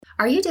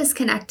Are you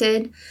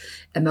disconnected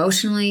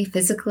emotionally,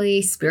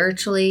 physically,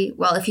 spiritually?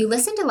 Well, if you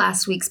listened to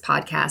last week's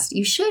podcast,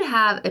 you should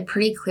have a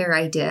pretty clear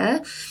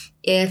idea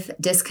if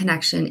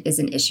disconnection is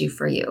an issue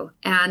for you.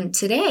 And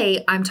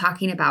today I'm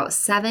talking about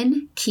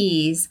 7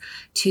 keys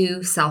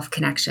to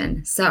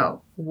self-connection.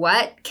 So,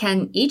 what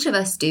can each of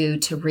us do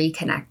to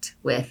reconnect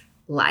with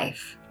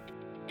life?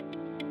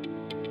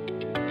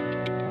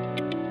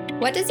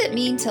 What does it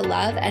mean to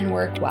love and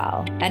work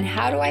well? And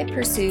how do I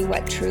pursue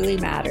what truly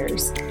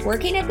matters?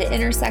 Working at the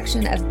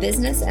intersection of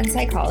business and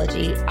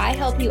psychology, I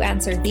help you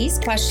answer these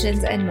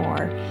questions and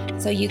more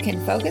so you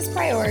can focus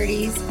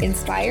priorities,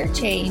 inspire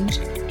change,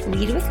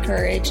 lead with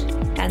courage,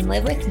 and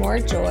live with more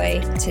joy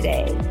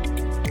today.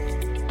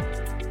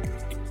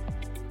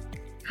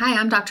 Hi,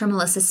 I'm Dr.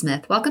 Melissa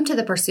Smith. Welcome to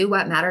the Pursue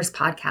What Matters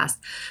podcast,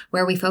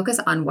 where we focus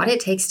on what it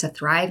takes to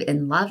thrive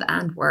in love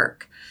and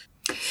work.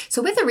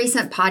 So with the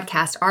recent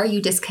podcast, Are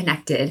You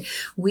Disconnected?,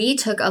 we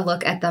took a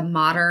look at the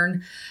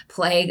modern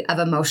plague of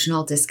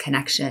emotional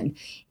disconnection.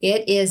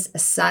 It is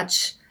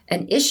such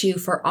an issue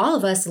for all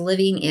of us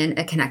living in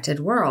a connected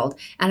world.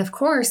 And of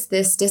course,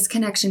 this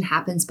disconnection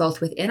happens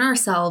both within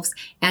ourselves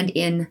and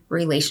in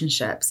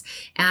relationships.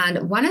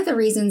 And one of the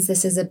reasons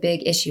this is a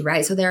big issue,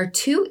 right? So there are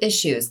 2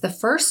 issues. The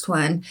first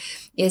one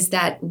is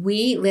that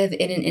we live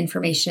in an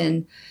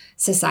information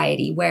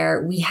society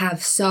where we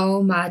have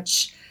so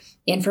much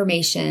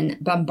information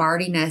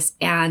bombarding us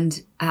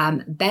and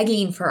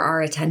begging for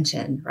our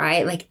attention,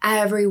 right? Like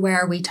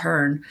everywhere we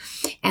turn.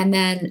 And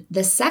then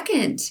the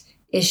second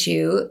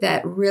issue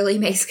that really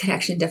makes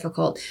connection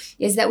difficult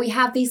is that we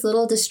have these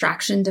little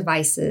distraction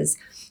devices,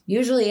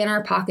 usually in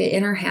our pocket,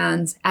 in our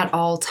hands at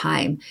all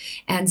time.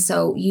 And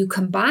so you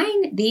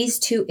combine these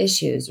 2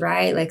 issues,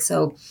 right?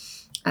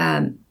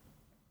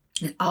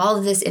 All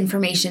of this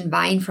information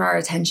vying for our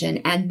attention,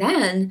 and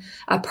then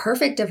a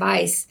perfect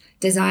device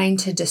designed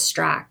to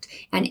distract.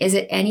 And is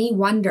it any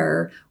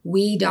wonder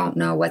we don't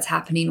know what's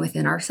happening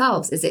within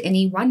ourselves? Is it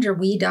any wonder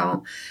we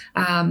don't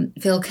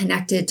feel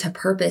connected to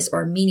purpose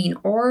or meaning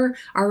or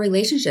our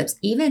relationships,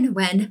 even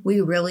when we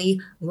really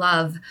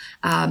love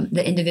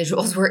the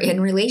individuals we're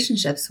in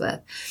relationships with?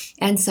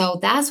 And so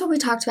that's what we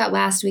talked about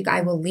last week.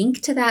 I will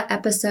link to that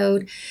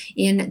episode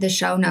in the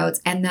show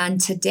notes. And then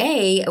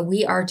today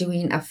we are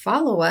doing a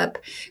follow-up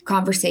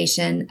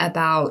conversation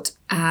about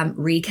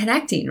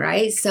reconnecting,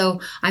 right? So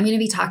I'm going to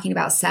be talking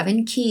about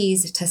 7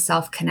 keys to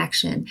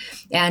self-connection.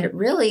 And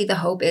really the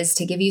hope is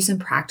to give you some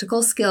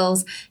practical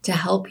skills to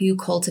help you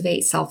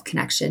cultivate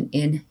self-connection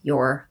in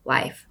your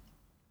life.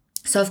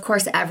 So of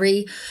course,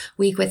 every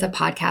week with the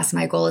podcast,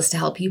 my goal is to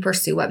help you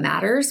pursue what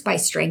matters by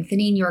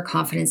strengthening your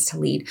confidence to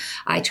lead.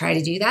 I try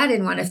to do that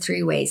in one of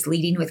 3 ways: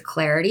 leading with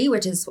clarity,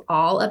 which is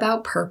all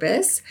about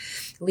purpose;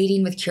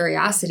 leading with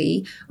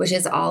curiosity, which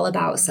is all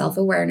about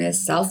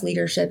self-awareness,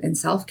 self-leadership, and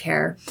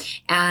self-care;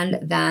 and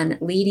then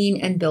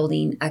leading and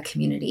building a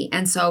community.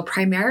 And so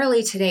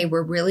primarily today,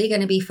 we're really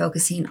going to be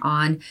focusing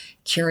on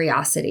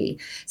curiosity.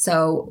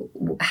 So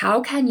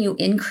how can you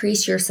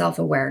increase your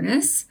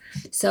self-awareness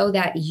so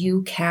that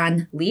you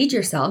can lead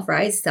yourself,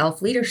 right?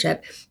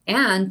 Self-leadership,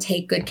 and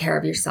take good care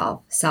of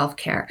yourself,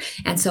 self-care.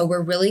 And so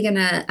we're really going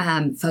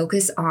to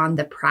focus on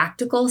the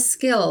practical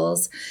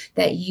skills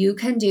that you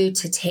can do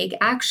to take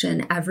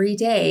action every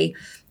day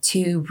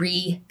to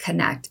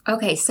reconnect.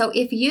 Okay, so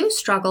if you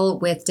struggle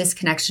with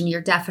disconnection, you're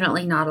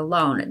definitely not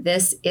alone.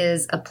 This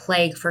is a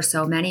plague for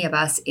so many of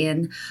us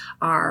in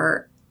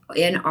our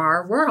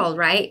world,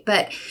 right?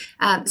 But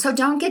so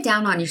don't get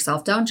down on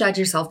yourself. Don't judge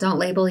yourself. Don't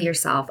label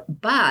yourself,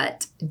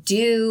 but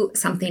do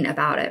something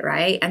about it,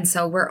 right? And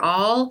so we're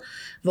all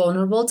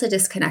vulnerable to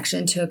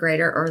disconnection to a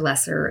greater or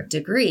lesser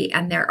degree.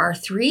 And there are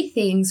 3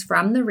 things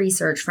from the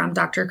research from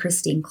Dr.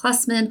 Christine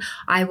Klussman.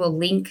 I will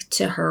link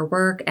to her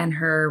work and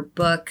her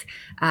book,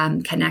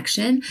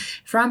 Connection.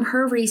 From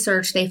her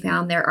research, they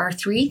found there are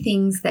 3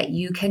 things that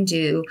you can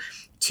do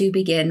to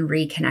begin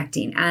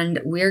reconnecting. And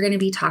we're going to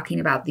be talking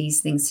about these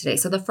things today.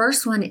 So the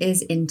first one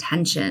is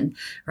intention,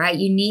 right?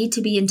 You need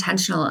to be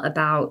intentional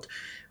about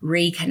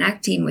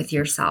reconnecting with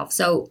yourself.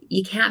 So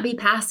you can't be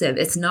passive.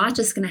 It's not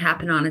just going to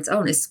happen on its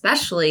own,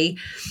 especially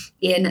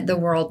in the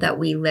world that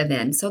we live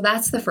in. So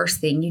that's the first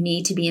thing. You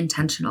need to be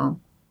intentional.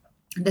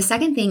 The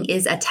second thing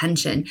is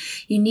attention.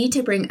 You need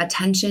to bring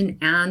attention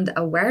and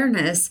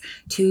awareness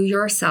to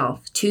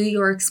yourself, to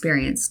your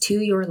experience, to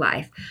your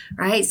life,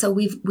 right? So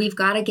we've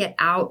got to get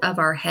out of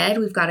our head.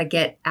 We've got to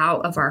get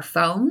out of our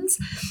phones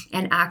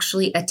and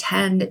actually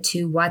attend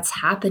to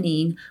what's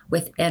happening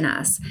within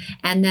us.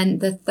 And then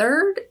the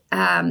third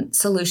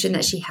solution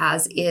that she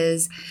has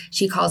is,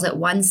 she calls it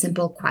one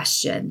simple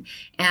question.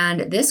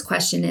 And this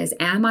question is,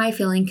 am I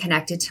feeling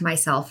connected to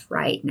myself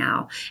right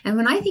now? And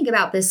when I think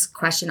about this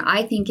question,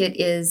 I think it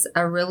is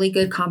a really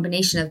good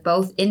combination of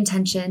both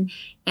intention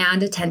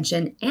and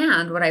attention.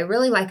 And what I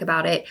really like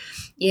about it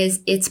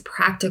is it's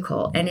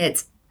practical and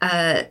it's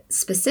a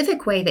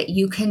specific way that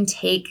you can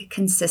take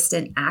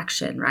consistent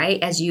action,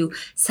 right? As you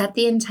set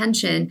the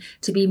intention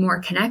to be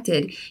more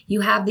connected,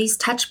 you have these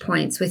touch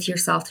points with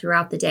yourself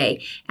throughout the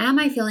day. Am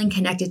I feeling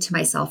connected to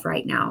myself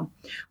right now?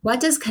 What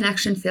does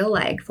connection feel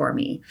like for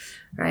me,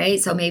 right?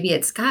 So maybe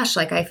it's, gosh,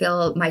 like I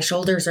feel my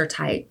shoulders are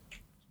tight,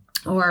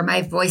 or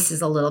my voice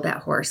is a little bit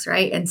hoarse,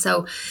 right? And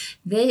so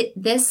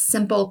this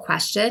simple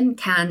question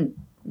can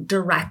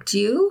direct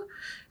you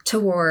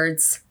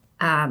towards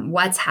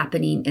what's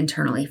happening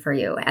internally for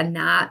you. And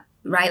that,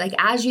 right, like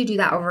as you do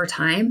that over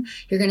time,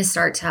 you're going to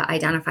start to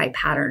identify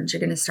patterns. You're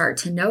going to start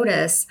to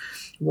notice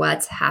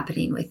what's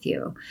happening with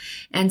you.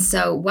 And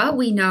so what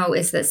we know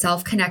is that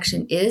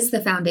self-connection is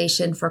the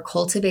foundation for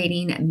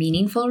cultivating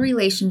meaningful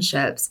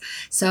relationships.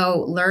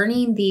 So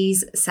learning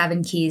these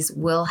 7 keys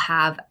will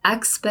have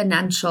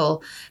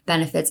exponential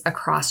benefits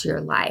across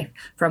your life,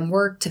 from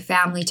work to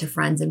family to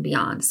friends and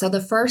beyond. So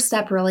the first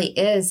step really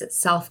is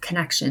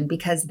self-connection,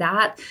 because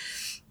that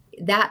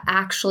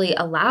actually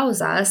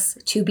allows us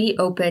to be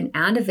open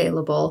and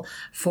available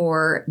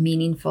for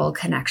meaningful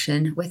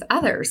connection with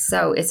others.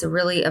 So it's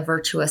really a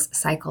virtuous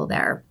cycle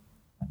there.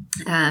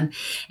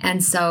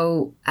 And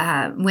so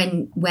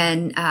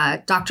when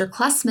Dr.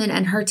 Klussman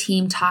and her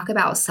team talk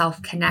about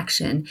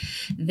self-connection,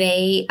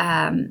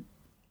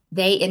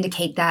 they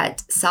indicate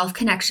that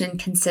self-connection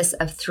consists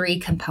of 3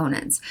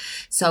 components.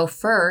 So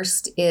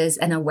first is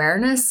an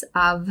awareness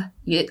of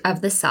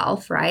the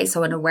self, right?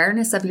 So an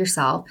awareness of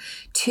yourself.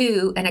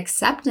 2, an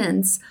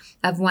acceptance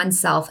of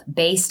oneself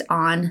based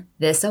on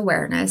this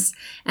awareness.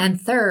 And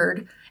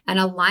 3rd, an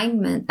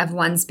alignment of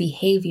one's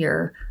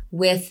behavior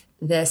with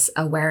this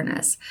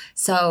awareness.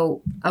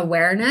 So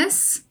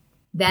awareness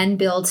then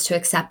builds to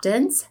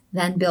acceptance,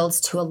 then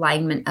builds to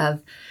alignment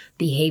of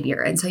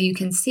behavior. And so you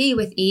can see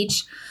with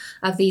each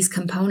of these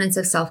components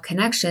of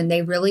self-connection,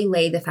 they really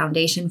lay the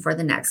foundation for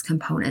the next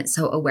component.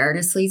 So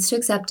awareness leads to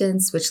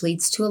acceptance, which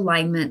leads to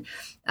alignment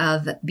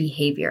of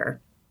behavior.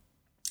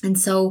 And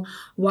so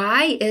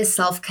why is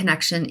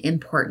self-connection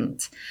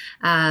important?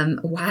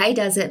 Why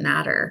does it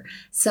matter?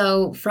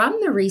 So from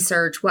the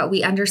research, what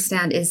we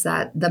understand is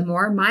that the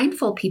more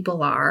mindful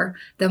people are,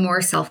 the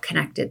more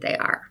self-connected they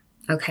are.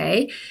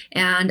 Okay.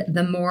 And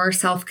the more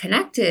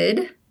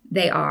self-connected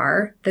they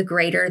are, the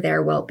greater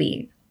their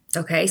well-being.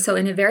 Okay, so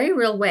in a very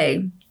real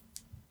way,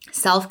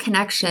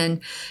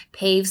 self-connection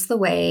paves the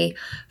way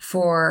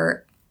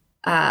for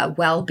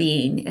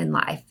well-being in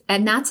life.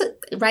 And that's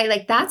right,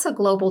 like that's a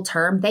global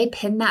term. They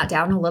pin that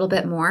down a little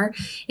bit more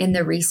in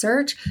the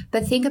research,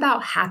 but think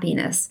about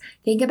happiness,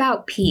 think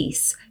about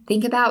peace,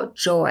 think about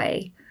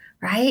joy,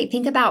 right?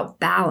 Think about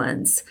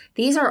balance.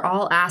 These are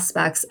all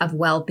aspects of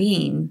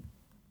well-being,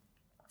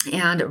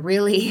 and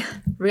really,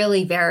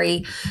 really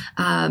very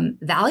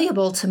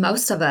valuable to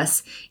most of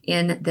us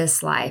in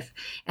this life.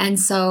 And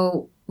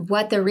so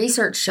what the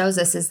research shows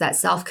us is that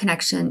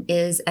self-connection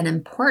is an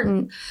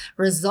important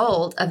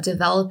result of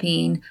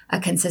developing a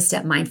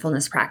consistent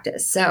mindfulness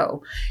practice.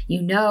 So,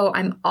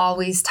 I'm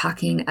always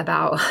talking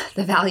about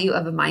the value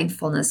of a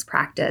mindfulness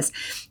practice.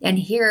 And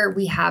here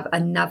we have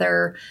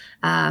another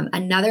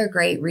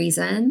great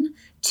reason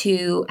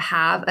to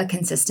have a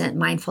consistent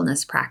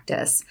mindfulness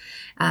practice,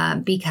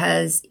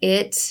 because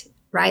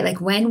right?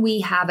 Like when we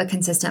have a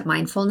consistent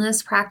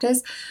mindfulness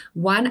practice,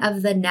 one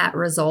of the net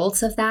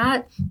results of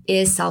that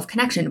is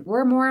self-connection.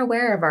 We're more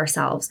aware of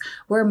ourselves.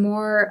 We're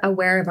more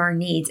aware of our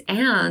needs.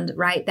 And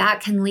right,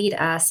 that can lead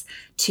us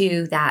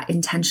to that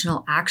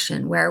intentional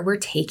action where we're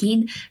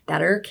taking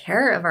better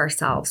care of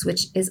ourselves,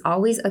 which is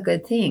always a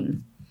good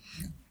thing.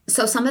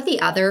 So some of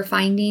the other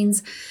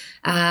findings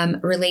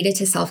related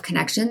to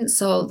self-connection.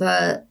 So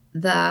the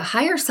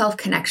higher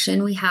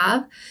self-connection we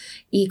have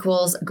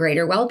equals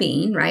greater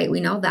well-being, right?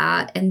 We know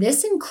that. And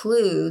this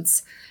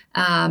includes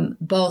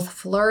both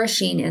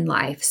flourishing in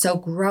life. So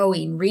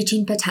growing,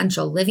 reaching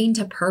potential, living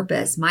to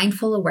purpose,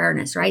 mindful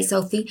awareness, right?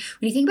 So when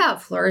you think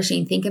about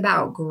flourishing, think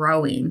about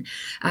growing.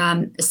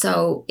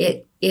 So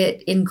it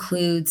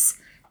includes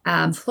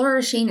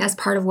flourishing as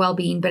part of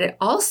well-being, but it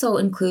also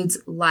includes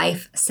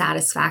life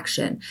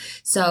satisfaction.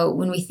 So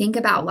when we think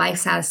about life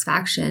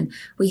satisfaction,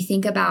 we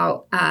think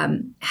about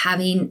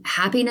having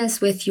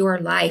happiness with your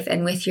life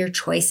and with your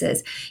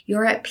choices.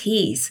 You're at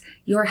peace.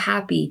 You're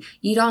happy.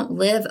 You don't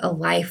live a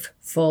life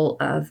full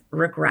of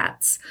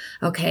regrets.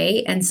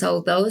 Okay. And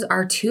so those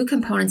are 2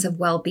 components of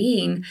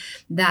well-being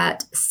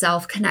that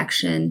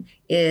self-connection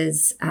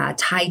is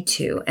tied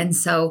to. And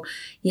so,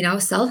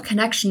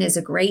 self-connection is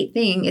a great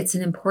thing. It's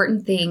an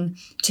important thing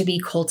to be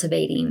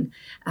cultivating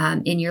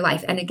in your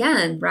life. And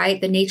again, right,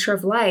 the nature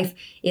of life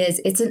is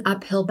it's an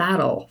uphill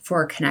battle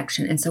for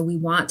connection. And so we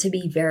want to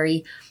be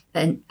very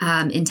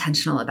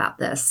intentional about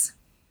this.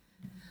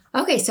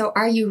 Okay, so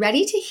are you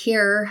ready to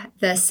hear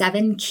the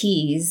 7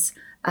 keys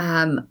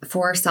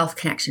for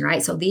self-connection,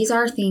 right? So these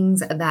are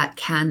things that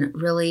can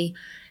really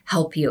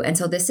help you. And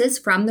so this is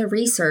from the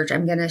research.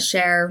 I'm going to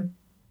share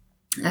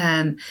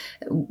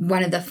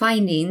one of the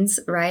findings,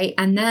 right?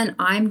 And then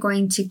I'm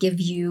going to give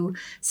you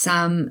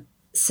some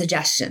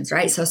suggestions,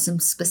 right? So some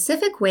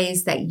specific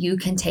ways that you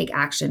can take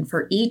action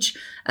for each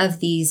of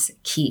these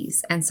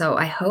keys. And so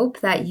I hope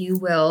that you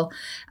will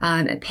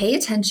pay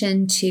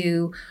attention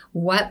to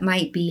what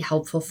might be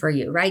helpful for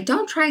you, right?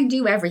 Don't try and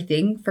do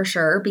everything for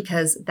sure,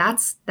 because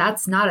that's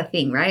not a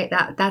thing, right?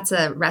 That's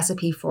a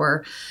recipe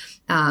for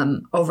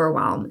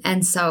overwhelm.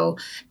 And so,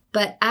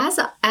 but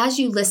as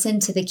you listen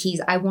to the keys,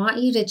 I want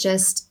you to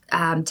just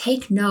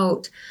take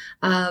note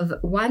of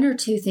one or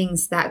two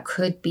things that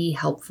could be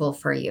helpful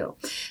for you.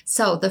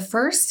 So the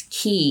first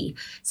key,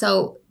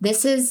 so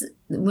this is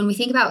when we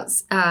think about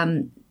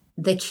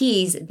the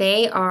keys,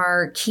 they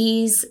are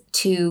keys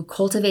to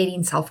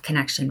cultivating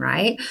self-connection,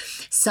 right?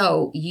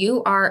 So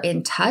you are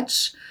in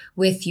touch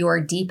with your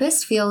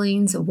deepest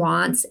feelings,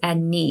 wants,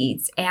 and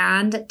needs,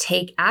 and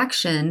take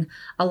action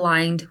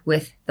aligned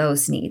with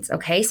those needs.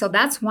 Okay, so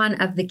that's one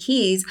of the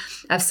keys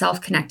of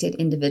self-connected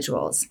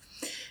individuals.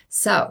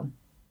 So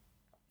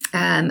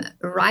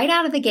right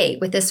out of the gate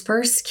with this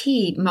first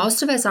key,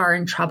 most of us are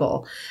in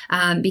trouble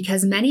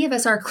because many of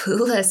us are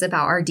clueless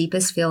about our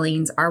deepest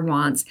feelings, our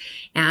wants,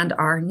 and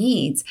our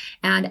needs.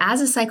 And as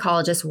a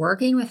psychologist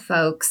working with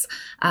folks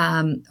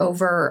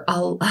over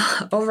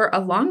a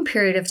long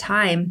period of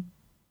time,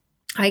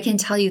 I can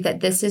tell you that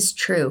this is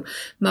true.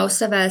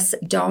 Most of us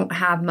don't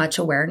have much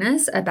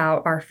awareness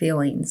about our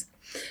feelings.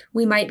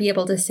 We might be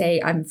able to say,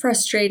 I'm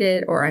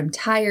frustrated or I'm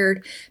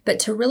tired, but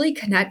to really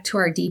connect to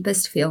our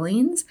deepest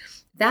feelings,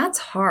 that's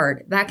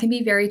hard. That can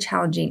be very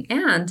challenging.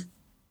 And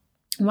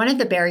one of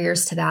the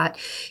barriers to that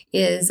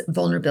is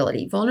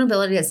vulnerability.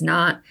 Vulnerability does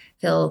not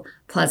feel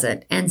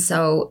pleasant. And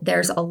so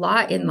there's a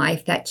lot in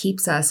life that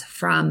keeps us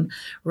from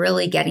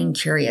really getting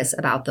curious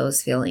about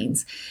those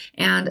feelings.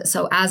 And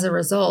so as a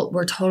result,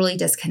 we're totally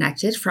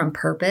disconnected from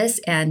purpose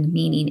and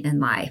meaning in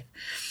life.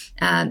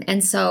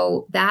 And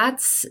so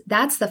that's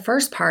the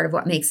first part of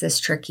what makes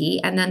this tricky.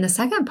 And then the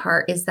second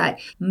part is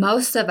that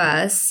most of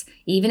us,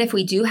 even if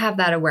we do have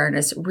that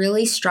awareness,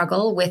 really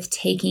struggle with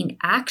taking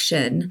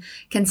action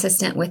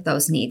consistent with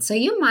those needs. So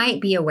you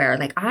might be aware,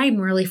 like, I'm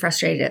really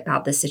frustrated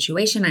about this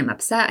situation. I'm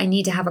upset. I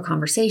need to have a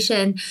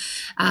conversation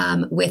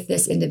with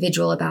this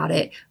individual about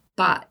it.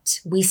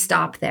 But we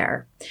stop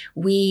there.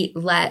 We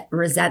let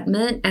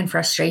resentment and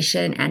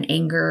frustration and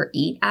anger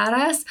eat at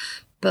us.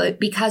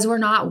 But because we're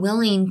not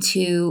willing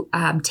to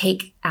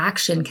take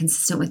action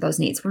consistent with those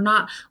needs, we're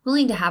not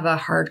willing to have a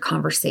hard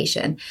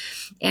conversation.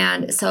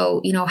 And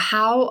so,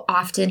 how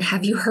often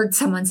have you heard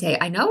someone say,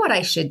 I know what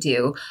I should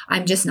do,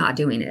 I'm just not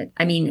doing it?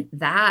 I mean,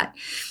 that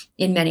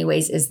in many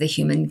ways is the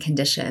human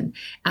condition.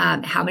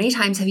 How many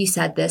times have you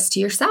said this to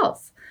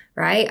yourself,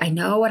 right? I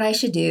know what I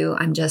should do,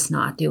 I'm just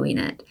not doing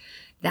it.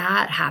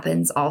 That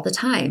happens all the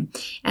time.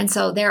 And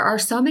so there are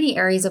so many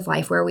areas of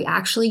life where we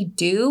actually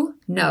do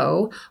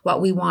know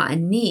what we want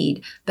and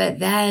need, but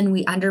then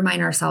we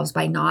undermine ourselves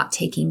by not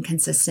taking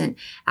consistent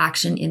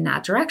action in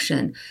that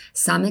direction.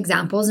 Some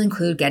examples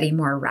include getting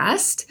more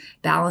rest,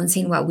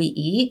 balancing what we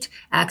eat,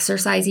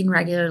 exercising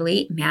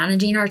regularly,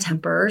 managing our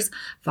tempers,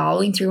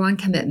 following through on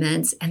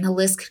commitments, and the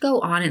list could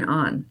go on and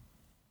on.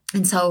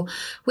 And so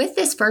with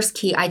this first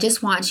key, I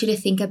just want you to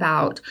think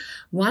about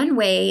one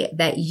way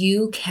that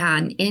you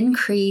can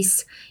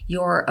increase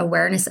your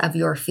awareness of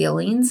your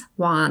feelings,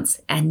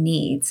 wants, and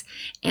needs.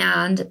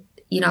 And,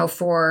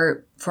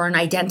 for an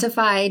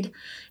identified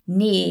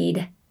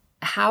need,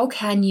 how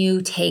can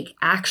you take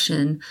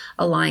action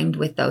aligned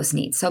with those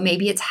needs? So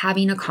maybe it's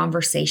having a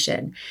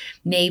conversation.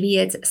 Maybe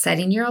it's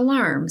setting your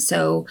alarm.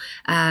 So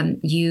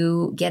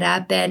you get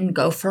up and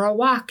go for a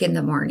walk in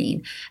the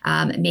morning.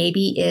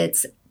 Maybe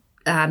it's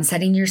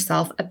setting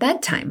yourself a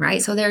bedtime,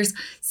 right? So there's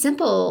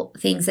simple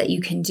things that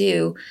you can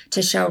do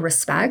to show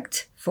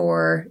respect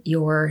for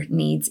your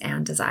needs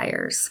and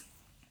desires.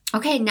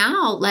 Okay,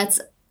 now let's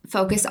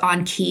focus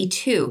on key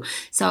 2.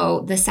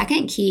 So the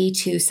second key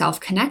to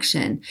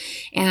self-connection.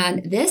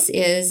 And this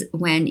is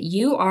when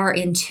you are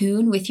in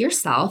tune with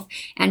yourself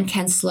and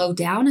can slow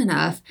down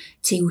enough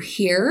to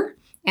hear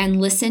and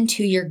listen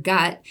to your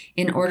gut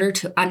in order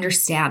to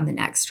understand the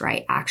next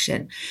right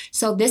action.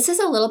 So this is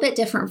a little bit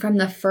different from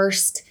the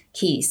first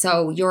key.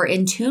 So you're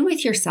in tune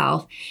with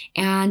yourself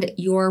and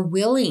you're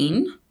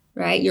willing,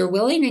 right? You're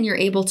willing and you're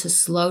able to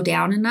slow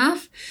down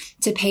enough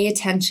to pay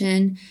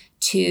attention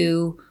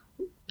to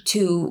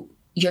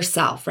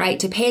yourself, right?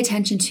 To pay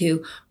attention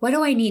to, what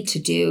do I need to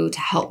do to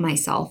help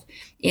myself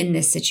in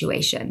this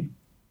situation?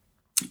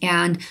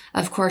 And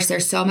of course,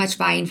 there's so much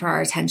vying for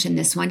our attention.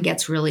 This one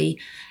gets really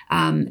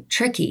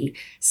tricky.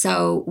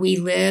 So we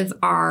live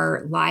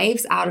our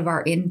lives out of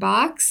our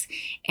inbox.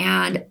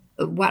 And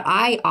what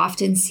I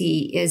often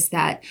see is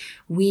that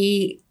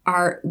we're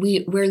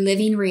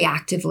living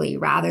reactively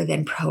rather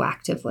than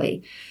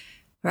proactively.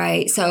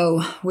 Right.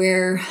 So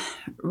we're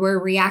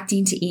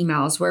reacting to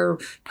emails, we're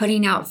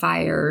putting out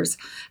fires,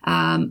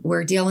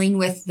 we're dealing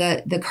with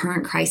the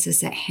current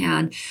crisis at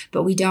hand,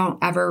 but we don't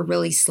ever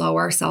really slow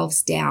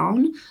ourselves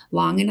down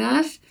long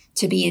enough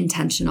to be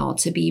intentional,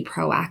 to be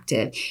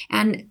proactive.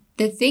 And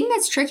The thing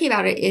that's tricky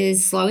about it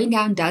is slowing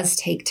down does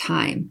take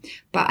time,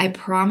 but I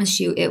promise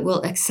you it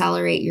will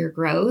accelerate your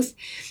growth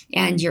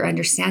and your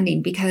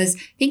understanding, because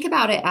think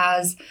about it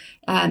as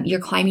you're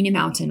climbing a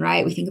mountain,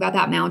 right? We think about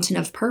that mountain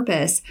of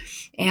purpose,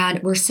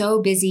 and we're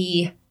so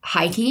busy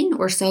hiking,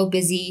 we're so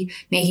busy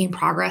making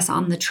progress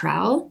on the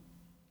trail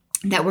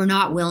that we're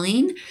not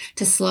willing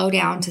to slow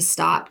down, to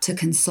stop, to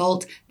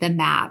consult the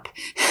map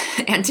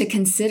and to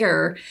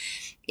consider,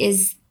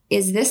 is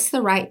this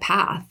the right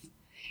path?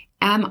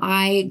 Am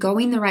I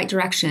going the right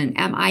direction?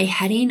 Am I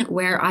heading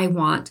where I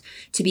want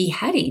to be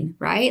heading,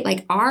 right?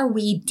 Like, are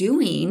we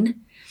doing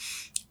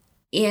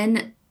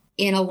in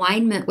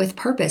alignment with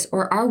purpose,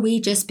 or are we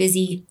just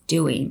busy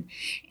doing?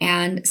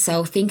 And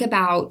so think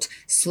about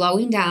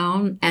slowing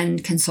down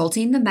and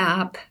consulting the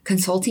map,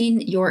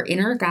 consulting your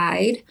inner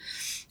guide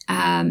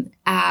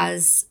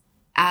as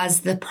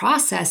the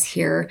process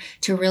here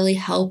to really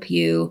help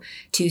you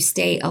to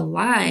stay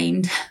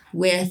aligned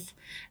with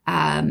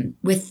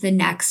the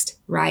next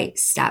right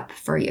step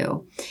for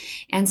you.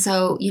 And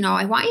so,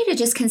 I want you to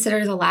just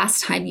consider the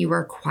last time you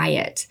were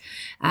quiet.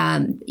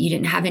 You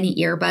didn't have any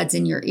earbuds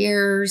in your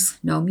ears,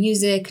 no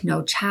music,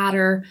 no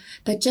chatter,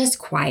 but just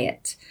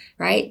quiet,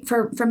 right?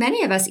 For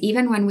many of us,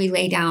 even when we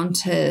lay down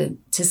to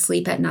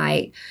sleep at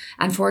night,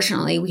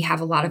 unfortunately, we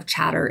have a lot of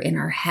chatter in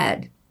our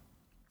head.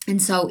 And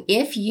so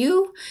if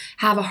you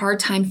have a hard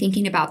time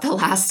thinking about the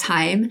last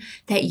time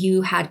that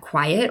you had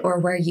quiet or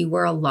where you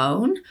were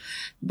alone,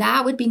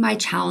 that would be my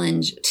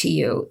challenge to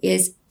you,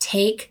 is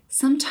take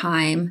some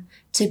time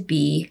to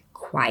be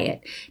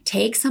quiet.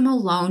 Take some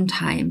alone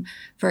time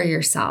for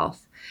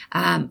yourself.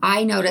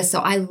 I notice, so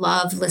I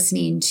love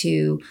listening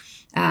to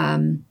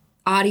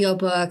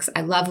audiobooks.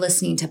 I love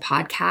listening to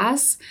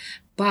podcasts,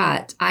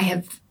 but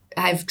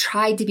I've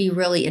tried to be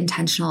really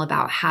intentional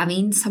about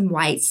having some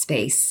white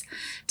space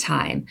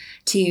time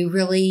to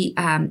really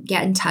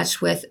get in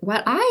touch with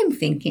what I'm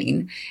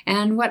thinking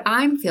and what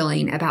I'm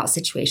feeling about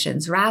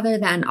situations, rather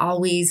than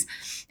always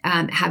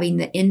having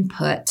the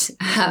input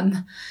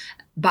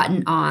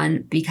button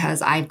on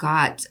because I've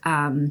got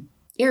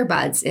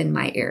earbuds in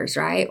my ears,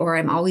 right? Or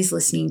I'm always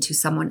listening to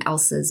someone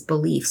else's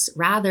beliefs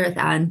rather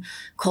than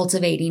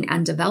cultivating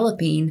and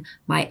developing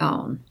my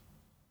own.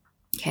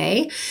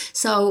 Okay,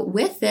 so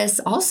with this,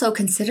 also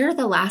consider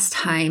the last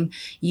time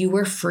you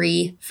were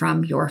free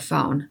from your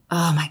phone.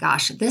 Oh my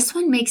gosh, this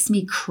one makes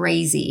me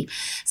crazy.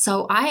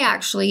 So I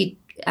actually,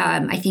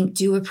 I think,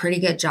 do a pretty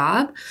good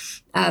job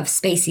of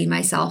spacing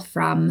myself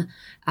from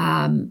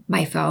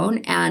my phone.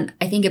 And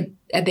I think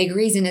a big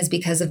reason is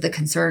because of the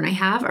concern I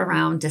have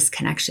around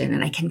disconnection,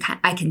 and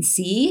I can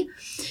see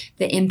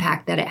the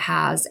impact that it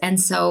has.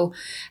 And so,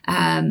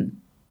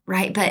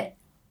 right, but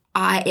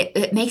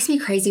it makes me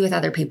crazy with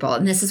other people.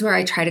 And this is where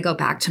I try to go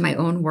back to my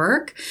own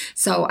work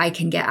so I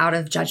can get out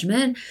of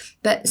judgment.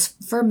 But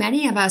for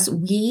many of us,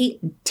 we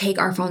take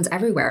our phones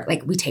everywhere.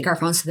 Like, we take our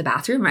phones to the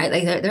bathroom, right?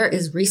 Like, there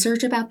is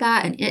research about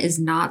that, and it is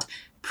not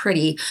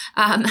pretty.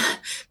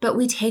 But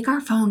we take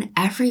our phone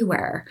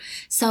everywhere.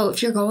 So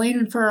if you're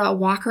going for a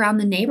walk around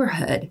the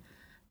neighborhood,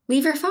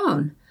 leave your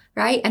phone,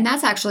 right? And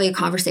that's actually a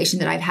conversation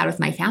that I've had with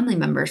my family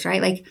members,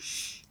 right? Like,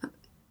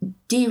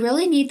 do you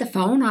really need the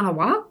phone on a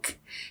walk?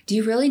 Do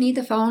you really need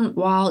the phone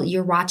while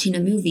you're watching a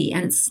movie?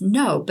 And it's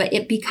no, but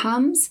it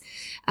becomes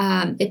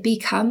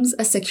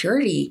a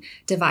security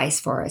device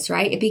for us,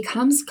 right? It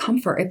becomes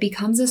comfort. It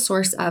becomes a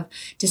source of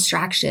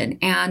distraction.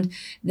 And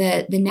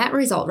the net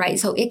result, right?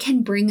 So it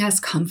can bring us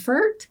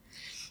comfort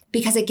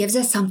because it gives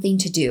us something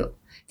to do.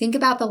 Think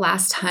about the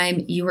last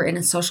time you were in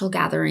a social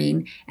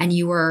gathering and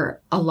you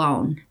were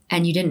alone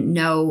and you didn't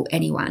know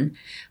anyone.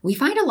 We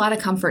find a lot of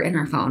comfort in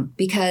our phone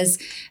because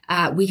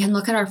we can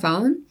look at our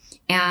phone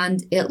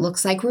and it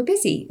looks like we're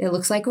busy. It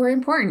looks like we're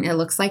important. It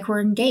looks like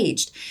we're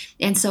engaged.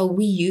 And so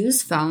we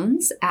use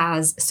phones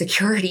as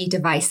security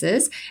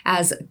devices,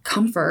 as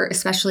comfort,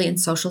 especially in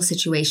social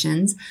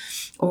situations,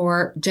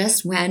 or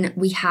just when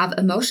we have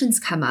emotions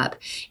come up,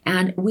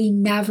 and we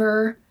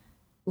never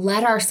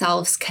let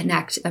ourselves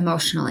connect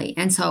emotionally.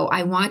 And so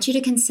I want you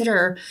to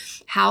consider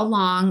how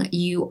long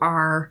you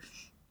are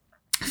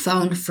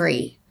phone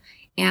free,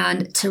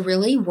 and to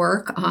really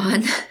work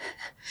on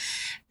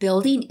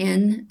building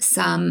in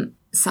some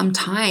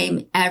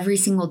time every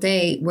single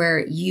day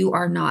where you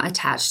are not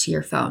attached to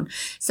your phone.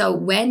 So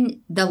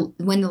when the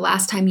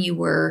last time you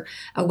were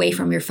away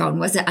from your phone,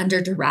 was it under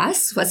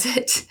duress? Was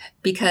it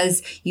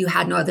because you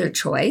had no other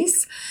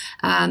choice?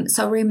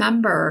 So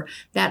remember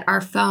that our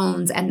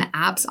phones and the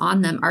apps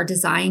on them are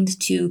designed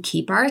to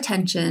keep our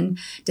attention,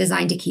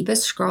 designed to keep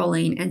us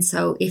scrolling. And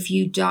so if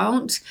you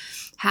don't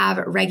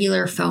have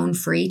regular phone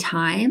free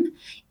time,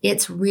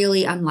 it's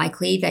really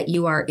unlikely that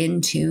you are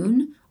in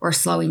tune or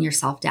slowing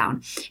yourself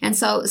down. And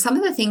so some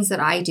of the things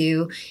that I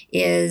do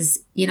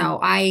is,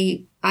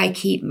 I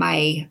keep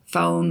my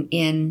phone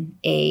in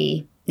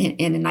a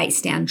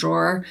nightstand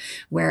drawer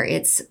where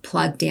it's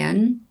plugged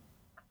in.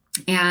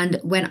 And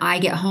when I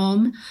get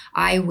home,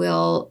 I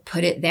will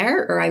put it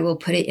there, or I will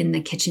put it in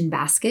the kitchen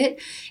basket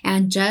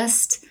and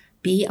just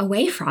be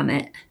away from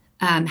it.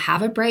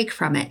 Have a break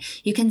from it.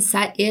 You can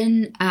set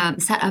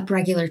up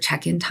regular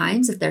check-in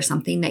times if there's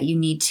something that you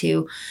need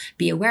to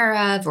be aware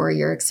of, or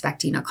you're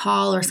expecting a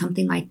call or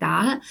something like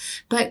that.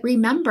 But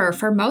remember,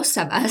 for most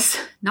of us,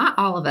 not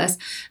all of us,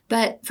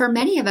 but for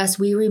many of us,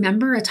 we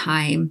remember a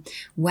time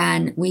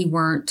when we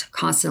weren't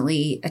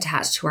constantly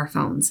attached to our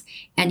phones.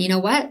 And you know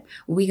what?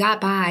 We got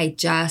by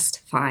just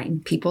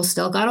fine. People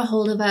still got a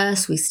hold of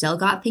us. We still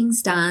got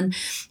things done.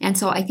 And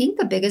so I think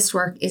the biggest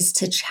work is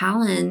to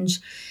challenge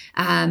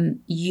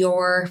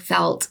your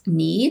felt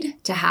need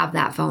to have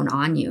that phone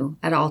on you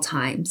at all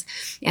times,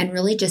 and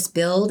really just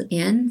build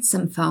in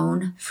some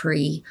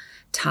phone-free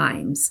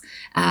times.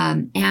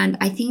 And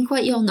I think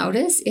what you'll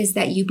notice is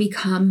that you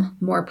become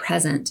more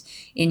present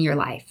in your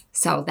life.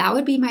 So that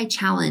would be my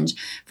challenge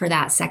for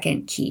that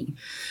second key.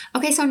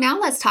 Okay, so now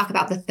let's talk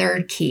about the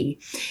third key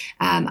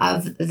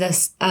of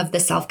the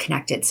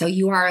self-connected. So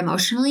you are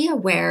emotionally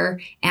aware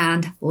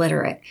and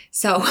literate.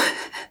 So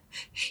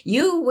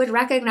you would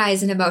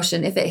recognize an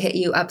emotion if it hit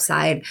you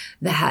upside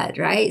the head,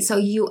 right? So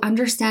you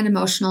understand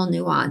emotional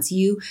nuance.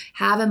 You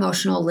have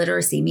emotional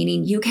literacy,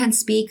 meaning you can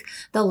speak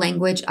the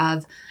language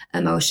of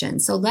emotion.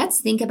 So let's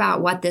think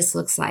about what this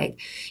looks like.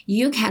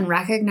 You can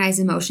recognize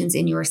emotions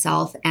in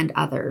yourself and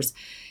others.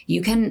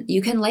 You can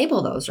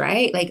label those,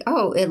 right? Like,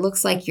 oh, it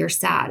looks like you're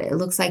sad. It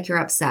looks like you're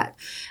upset.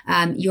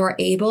 You're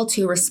able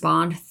to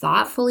respond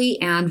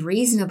thoughtfully and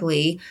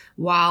reasonably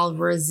while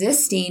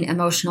resisting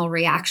emotional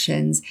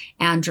reactions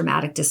and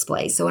dramatic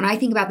displays. So when I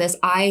think about this,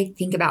 I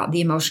think about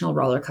the emotional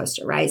roller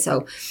coaster, right?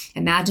 So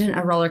imagine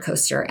a roller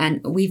coaster,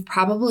 and we've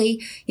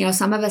probably,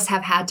 some of us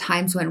have had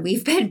times when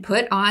we've been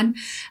put on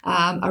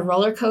a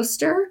roller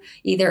coaster,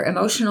 either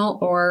emotional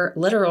or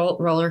literal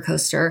roller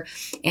coaster,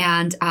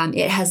 and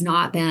it has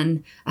not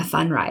been a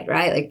fun ride,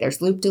 right? Like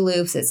there's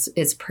loop-de-loops.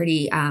 It's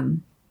pretty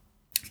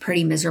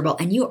miserable,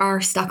 and you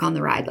are stuck on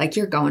the ride, like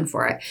you're going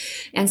for it.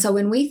 And so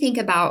when we think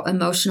about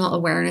emotional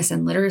awareness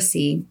and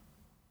literacy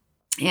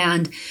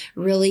and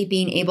really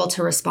being able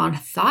to respond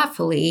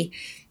thoughtfully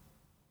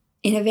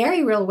in a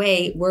very real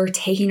way, we're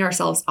taking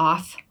ourselves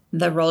off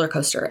the roller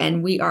coaster,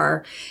 and we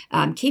are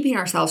keeping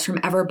ourselves from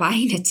ever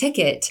buying a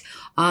ticket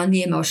on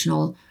the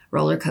emotional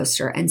roller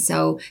coaster. And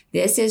so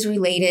this is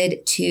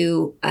related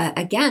to,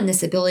 again,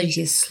 this ability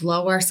to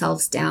slow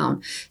ourselves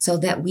down so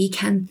that we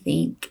can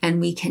think and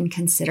we can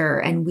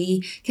consider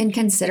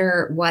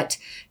what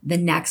the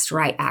next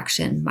right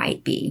action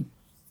might be.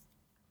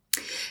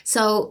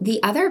 So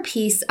the other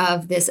piece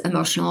of this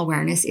emotional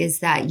awareness is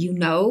that you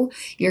know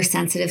your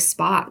sensitive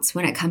spots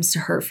when it comes to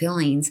hurt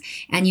feelings,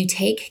 and you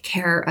take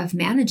care of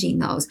managing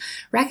those,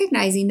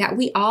 recognizing that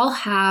we all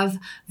have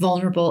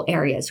vulnerable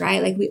areas,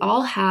 right? Like we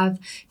all have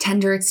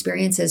tender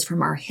experiences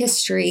from our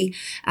history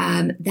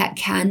that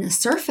can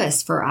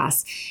surface for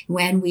us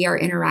when we are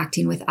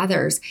interacting with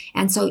others.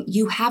 And so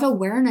you have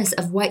awareness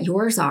of what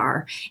yours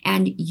are,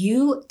 and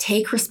you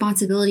take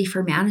responsibility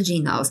for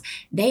managing those.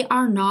 They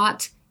are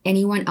not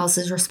anyone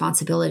else's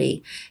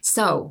responsibility.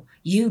 So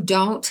you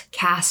don't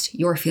cast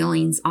your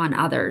feelings on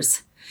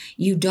others.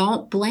 You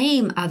don't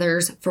blame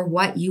others for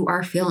what you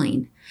are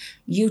feeling.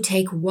 You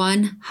take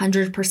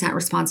 100%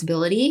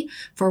 responsibility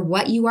for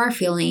what you are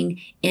feeling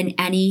in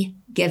any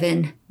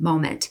given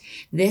moment.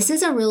 This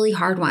is a really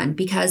hard one,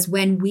 because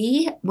when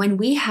we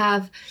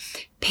have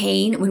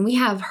pain, when we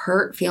have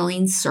hurt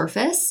feelings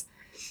surface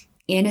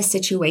in a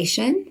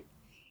situation,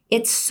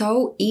 it's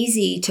so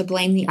easy to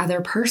blame the other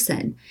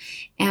person.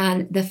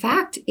 And the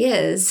fact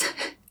is,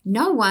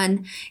 no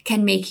one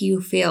can make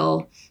you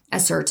feel a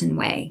certain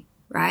way,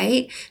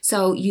 right?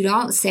 So you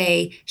don't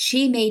say,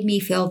 she made me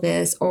feel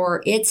this,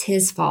 or it's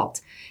his fault.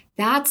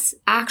 That's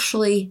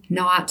actually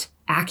not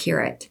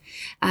accurate.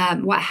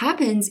 What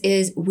happens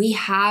is we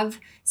have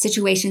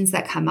situations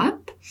that come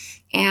up,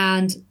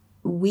 and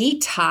we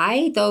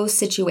tie those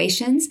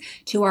situations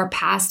to our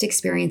past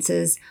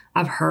experiences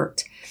of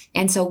hurt.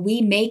 And so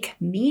we make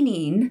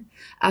meaning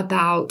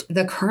about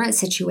the current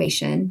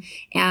situation.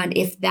 And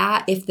if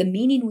the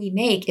meaning we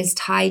make is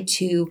tied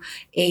to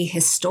a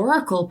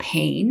historical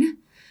pain,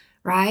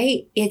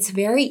 right, it's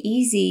very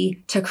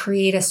easy to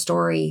create a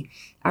story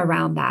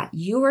around that.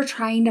 You were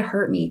trying to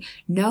hurt me.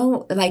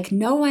 No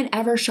one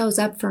ever shows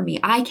up for me.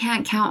 I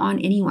can't count on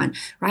anyone,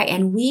 right?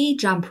 And we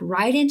jump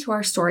right into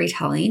our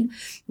storytelling,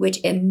 which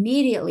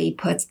immediately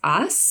puts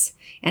us,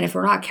 and if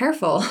we're not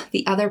careful,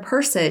 the other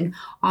person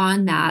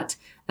on that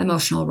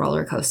emotional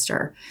roller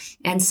coaster.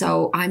 And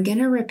so I'm going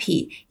to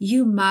repeat,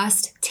 you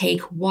must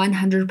take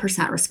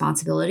 100%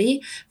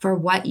 responsibility for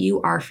what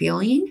you are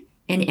feeling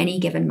in any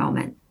given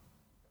moment.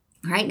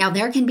 Right now,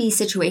 there can be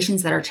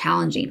situations that are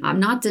challenging. I'm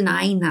not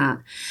denying that,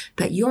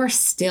 but you're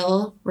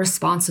still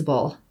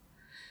responsible.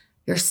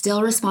 You're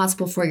still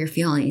responsible for your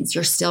feelings.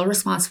 You're still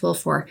responsible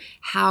for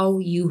how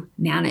you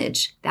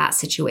manage that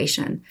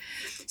situation.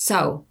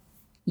 So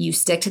you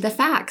stick to the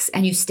facts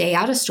and you stay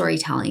out of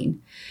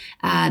storytelling.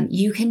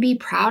 You can be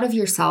proud of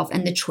yourself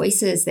and the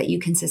choices that you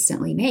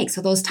consistently make.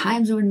 So those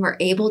times when we're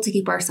able to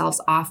keep ourselves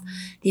off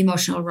the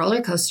emotional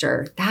roller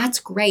coaster, that's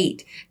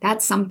great.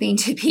 That's something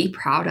to be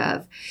proud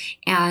of.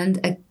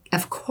 And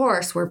of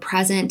course, we're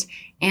present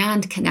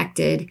and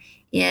connected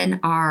in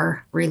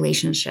our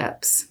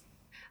relationships.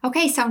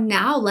 Okay, so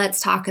now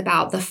let's talk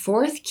about the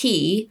fourth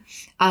key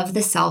of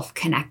the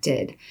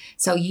self-connected.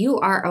 So you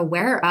are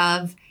aware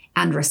of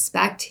and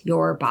respect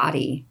your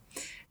body.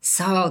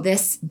 So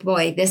this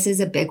is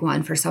a big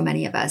one for so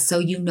many of us. So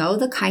you know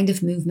the kind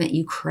of movement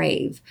you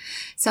crave.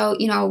 So,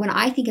 when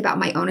I think about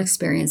my own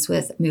experience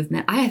with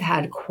movement, I have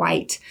had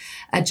quite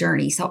a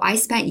journey. So I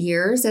spent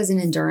years as an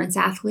endurance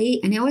athlete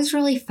and it was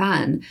really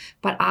fun,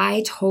 but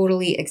I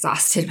totally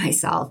exhausted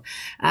myself.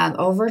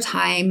 Over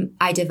time,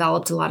 I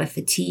developed a lot of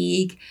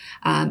fatigue.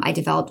 I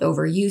developed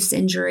overuse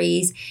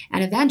injuries.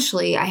 And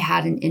eventually I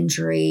had an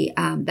injury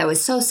that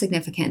was so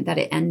significant that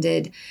it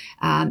ended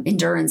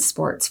endurance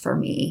sports for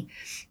me.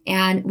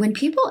 And when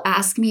people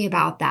ask me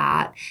about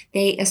that,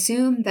 they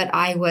assume that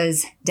I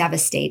was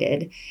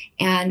devastated.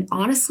 And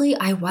honestly,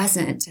 I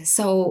wasn't.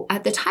 So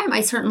at the time,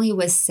 I certainly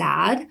was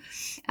sad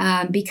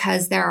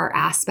because there are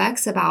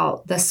aspects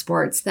about the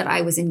sports that I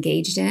was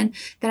engaged in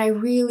that I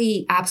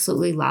really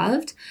absolutely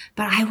loved,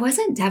 but I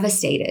wasn't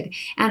devastated.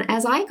 And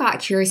as I got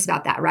curious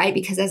about that, right?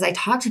 Because as I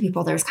talked to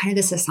people, there's kind of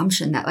this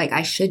assumption that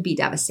I should be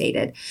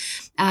devastated.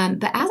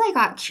 But as I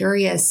got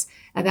curious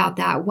about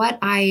that, what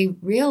I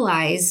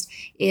realized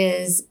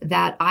is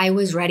that I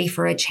was ready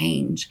for a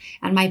change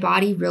and my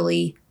body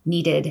really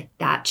needed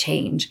that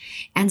change.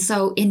 And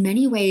so in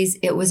many ways,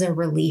 it was a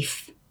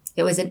relief.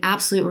 It was an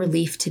absolute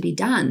relief to be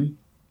done.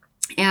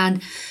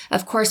 And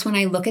of course, when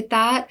I look at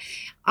that,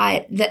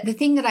 the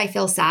thing that I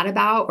feel sad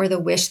about, or the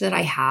wish that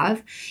I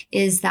have,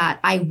 is that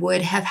I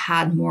would have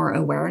had more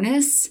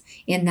awareness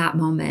in that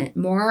moment,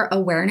 more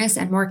awareness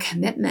and more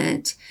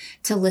commitment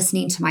to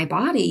listening to my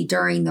body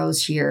during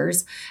those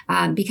years.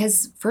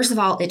 Because first of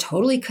all, it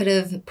totally could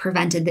have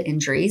prevented the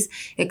injuries.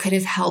 It could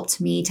have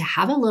helped me to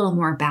have a little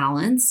more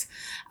balance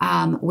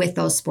with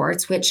those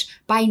sports, which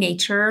by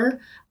nature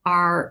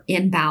are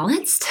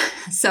imbalanced.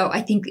 So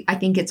I think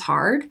it's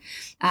hard.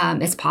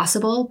 It's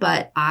possible,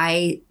 but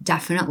I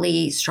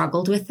definitely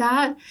struggled with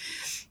that.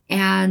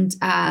 And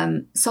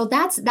so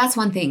that's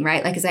one thing,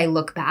 right? As I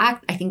look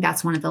back, I think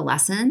that's one of the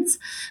lessons.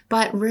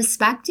 But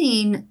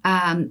respecting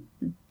the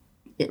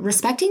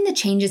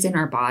changes in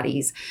our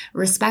bodies,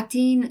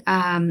 respecting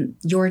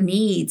your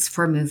needs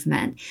for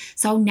movement.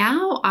 So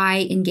now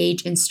I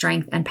engage in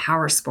strength and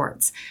power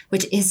sports,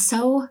 which is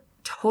so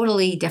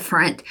totally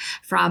different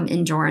from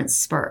endurance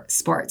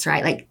sports,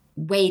 right?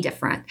 Way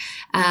different.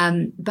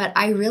 But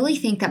I really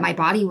think that my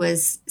body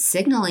was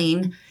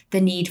signaling the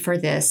need for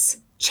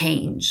this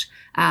change.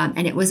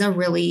 And it was a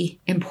really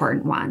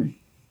important one.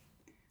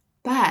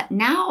 But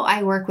now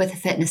I work with a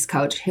fitness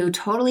coach who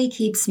totally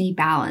keeps me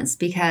balanced,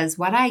 because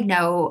what I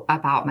know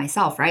about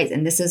myself, right,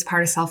 and this is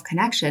part of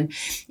self-connection,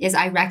 is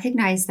I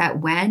recognize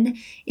that when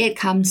it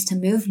comes to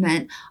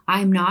movement,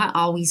 I'm not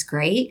always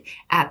great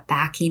at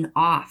backing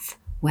off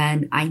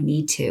when I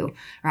need to,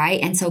 right?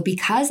 And so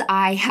because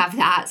I have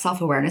that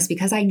self-awareness,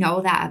 because I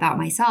know that about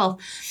myself,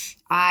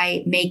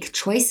 I make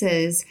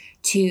choices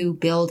to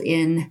build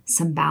in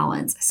some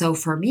balance. So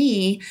for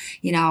me,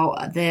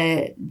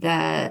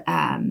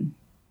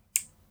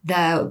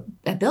 the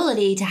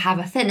ability to have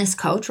a fitness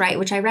coach, right,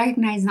 which I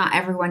recognize not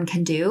everyone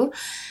can do,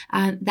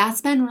 that's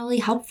been really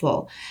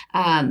helpful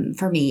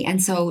for me.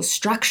 And so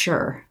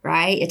structure,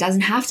 right, it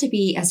doesn't have to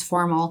be as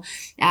formal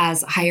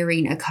as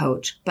hiring a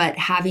coach, but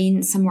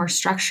having some more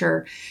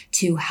structure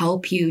to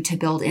help you to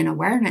build in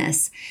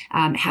awareness,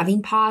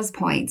 having pause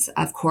points,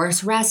 of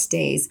course, rest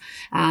days,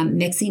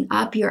 mixing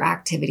up your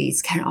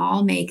activities can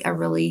all make a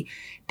really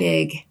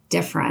big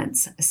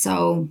difference.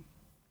 So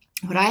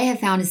what I have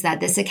found is that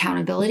this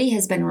accountability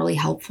has been really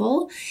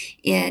helpful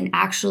in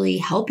actually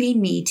helping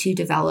me to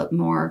develop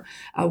more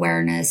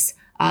awareness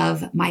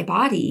of my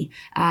body,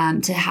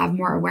 to have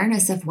more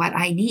awareness of what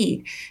I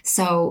need.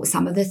 So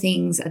some of the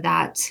things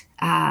that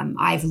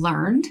I've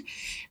learned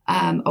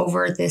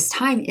over this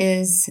time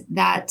is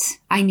that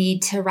I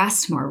need to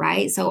rest more,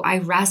 right? So I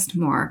rest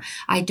more.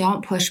 I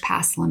don't push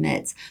past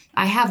limits.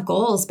 I have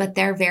goals, but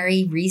they're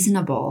very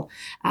reasonable.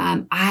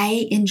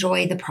 I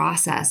enjoy the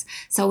process.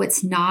 So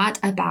it's not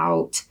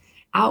about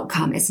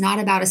outcome. It's not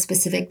about a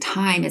specific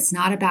time. It's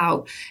not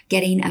about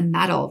getting a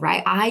medal,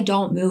 right? I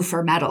don't move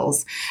for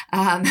medals.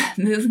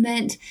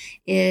 Movement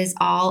is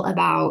all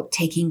about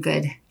taking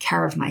good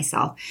care of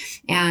myself.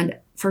 And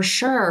for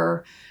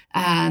sure,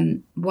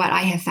 what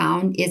I have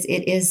found is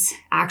it is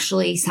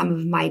actually some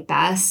of my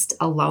best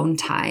alone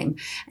time.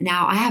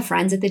 Now, I have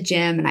friends at the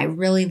gym and I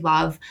really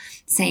love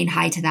saying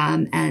hi to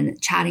them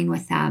and chatting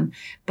with them.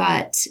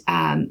 But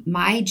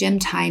my gym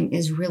time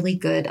is really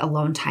good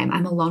alone time.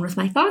 I'm alone with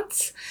my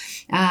thoughts.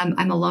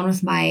 I'm alone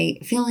with my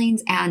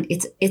feelings, and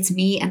it's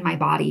me and my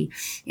body.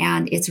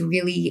 And it's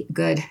really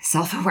good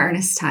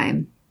self-awareness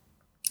time.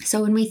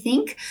 So when we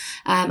think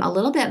a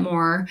little bit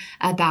more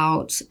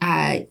about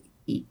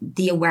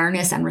the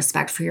awareness and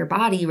respect for your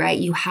body, right?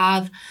 You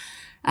have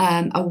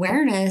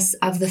awareness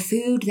of the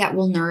food that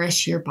will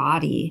nourish your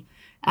body.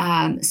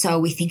 So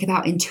we think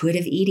about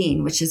intuitive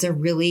eating, which is a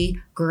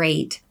really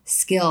great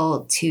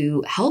skill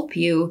to help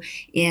you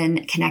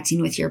in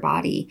connecting with your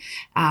body.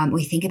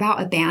 We think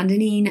about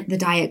abandoning the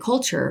diet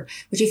culture,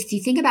 which if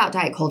you think about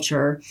diet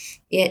culture,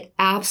 it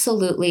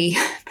absolutely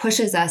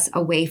pushes us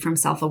away from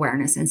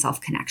self-awareness and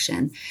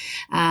self-connection.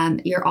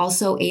 You're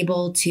also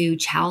able to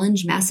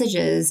challenge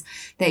messages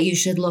that you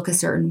should look a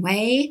certain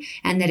way,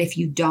 and that if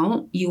you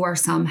don't, you are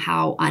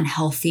somehow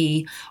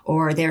unhealthy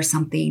or there's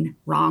something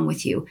wrong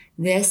with you.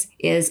 This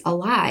is a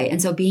lie.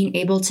 And so being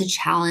able to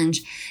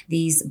challenge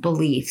these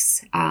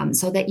beliefs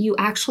so that you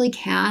actually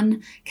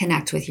can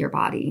connect with your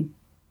body.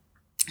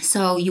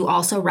 So you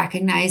also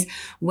recognize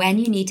when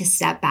you need to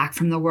step back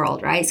from the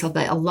world, right? So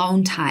the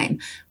alone time,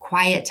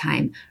 quiet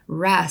time,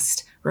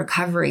 rest,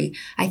 recovery.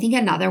 I think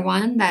another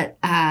one that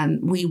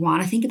we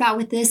want to think about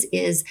with this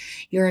is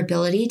your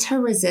ability to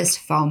resist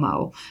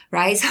FOMO,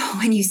 right? So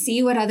when you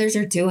see what others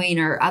are doing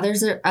or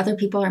other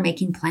people are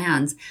making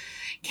plans,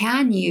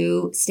 can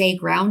you stay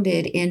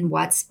grounded in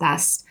what's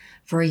best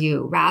for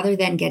you rather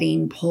than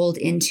getting pulled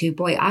into,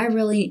 boy, I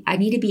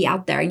need to be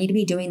out there. I need to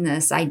be doing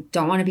this. I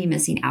don't want to be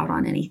missing out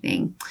on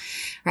anything,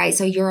 right?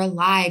 So you're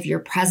alive, you're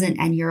present,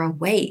 and you're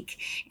awake,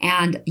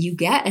 and you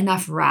get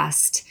enough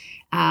rest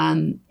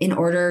in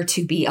order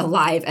to be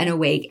alive and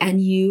awake.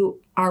 And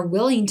you are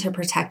willing to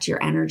protect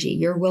your energy.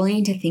 You're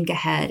willing to think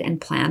ahead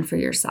and plan for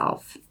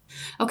yourself.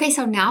 Okay,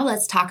 so now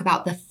let's talk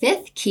about the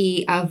fifth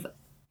key of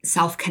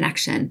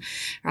self-connection,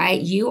 right?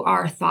 You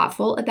are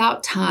thoughtful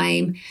about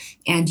time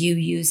and you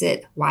use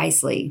it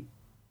wisely.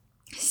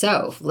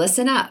 So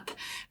listen up,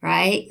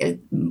 right?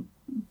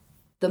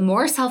 The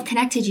more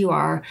self-connected you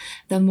are,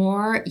 the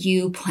more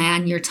you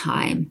plan your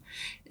time.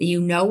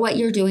 You know what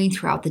you're doing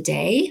throughout the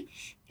day,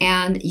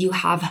 and you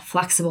have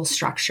flexible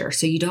structure.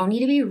 So you don't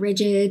need to be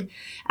rigid.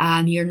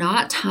 You're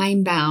not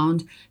time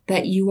bound,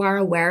 but you are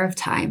aware of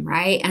time,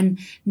 right? And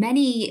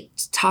many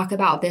talk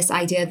about this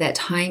idea that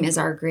time is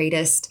our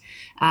greatest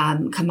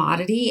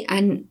commodity.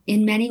 And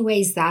in many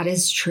ways, that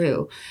is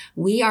true.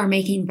 We are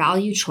making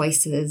value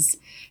choices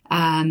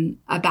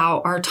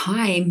about our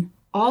time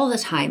all the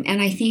time.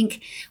 And I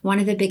think one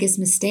of the biggest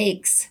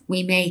mistakes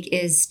we make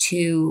is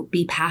to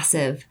be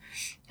passive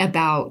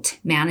about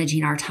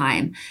managing our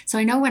time. So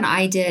I know when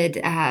I did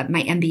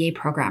my MBA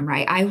program,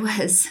 right, I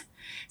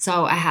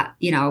had,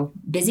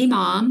 busy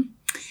mom,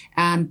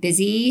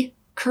 busy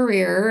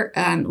career,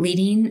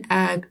 leading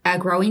a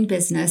growing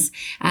business,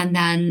 and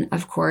then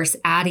of course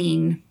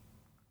adding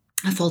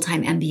a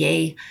full-time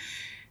MBA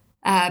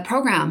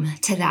program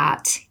to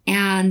that.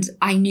 And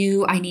I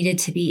knew I needed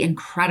to be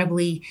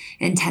incredibly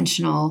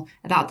intentional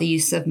about the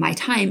use of my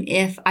time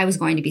if I was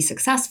going to be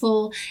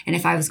successful and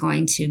if I was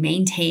going to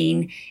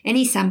maintain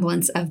any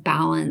semblance of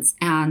balance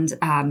and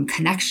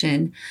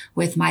connection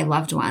with my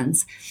loved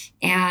ones.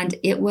 And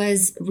it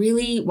was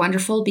really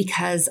wonderful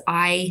because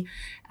I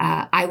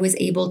was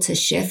able to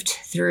shift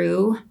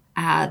through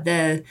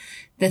the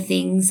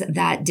things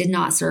that did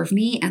not serve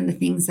me and the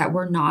things that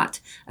were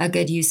not a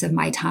good use of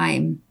my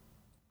time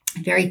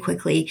very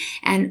quickly.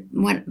 And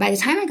by the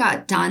time I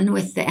got done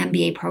with the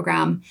MBA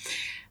program,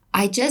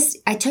 I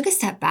took a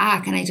step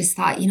back and I just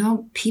thought,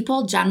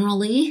 people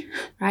generally,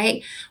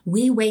 right?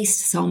 We waste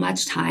so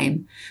much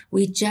time.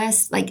 We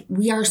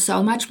are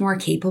so much more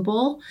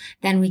capable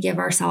than we give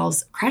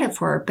ourselves credit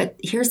for. But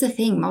here's the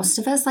thing, most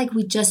of us,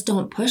 we just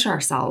don't push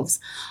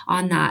ourselves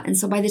on that. And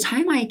so by the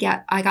time I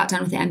got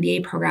done with the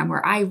MBA program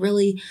where I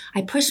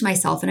pushed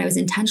myself and I was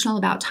intentional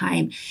about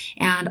time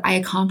and I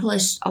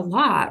accomplished a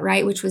lot,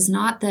 right? Which was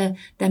not the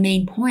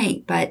main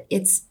point, but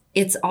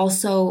it's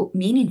also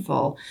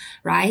meaningful,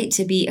 right?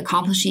 To be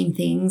accomplishing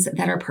things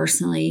that are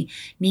personally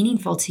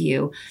meaningful to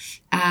you.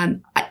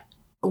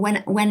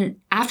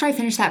 When after I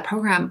finished that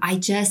program,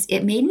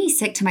 it made me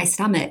sick to my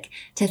stomach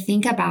to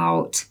think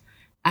about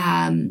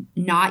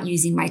not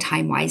using my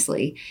time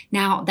wisely.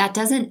 Now, that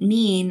doesn't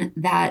mean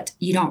that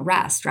you don't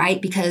rest,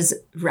 right? Because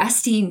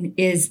resting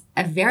is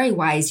a very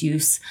wise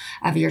use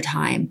of your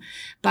time.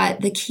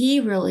 But the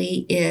key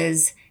really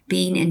is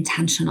being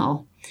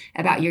intentional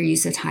about your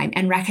use of time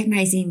and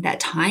recognizing that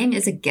time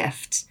is a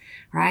gift,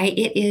 right?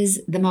 It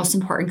is the most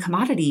important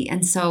commodity.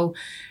 And so,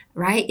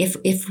 right,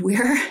 if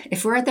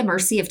we're at the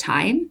mercy of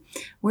time,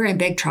 we're in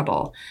big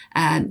trouble.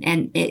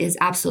 And it is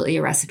absolutely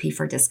a recipe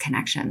for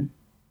disconnection.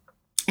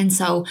 And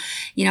so,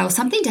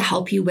 something to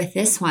help you with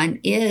this one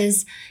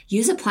is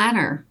use a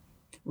planner.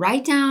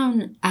 Write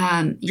down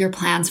your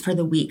plans for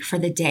the week, for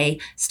the day.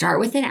 Start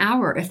with an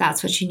hour if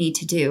that's what you need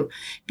to do.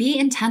 Be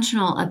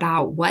intentional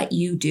about what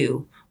you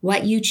do,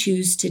 what you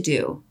choose to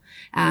do.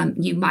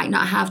 You might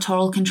not have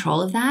total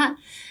control of that,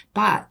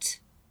 but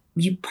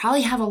you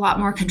probably have a lot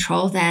more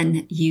control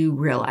than you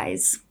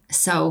realize.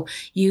 So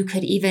you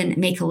could even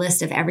make a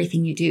list of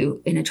everything you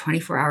do in a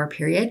 24-hour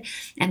period,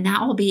 and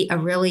that will be a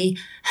really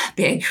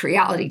big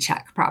reality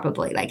check,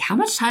 probably. Like, how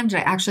much time did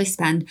I actually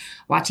spend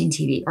watching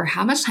TV, or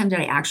how much time did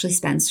I actually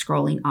spend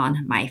scrolling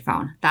on my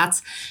phone?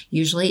 That's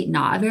usually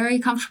not a very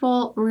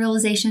comfortable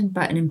realization,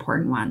 but an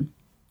important one.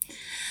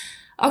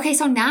 Okay,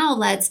 so now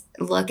let's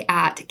look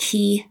at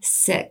key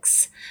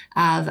 6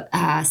 of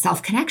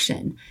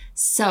self-connection.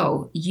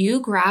 So you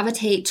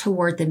gravitate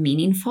toward the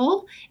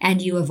meaningful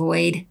and you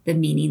avoid the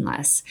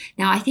meaningless.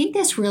 Now, I think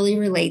this really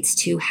relates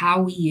to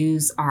how we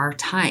use our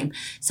time.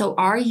 So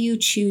are you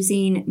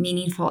choosing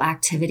meaningful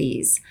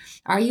activities?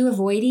 Are you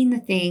avoiding the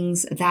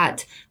things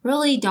that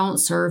really don't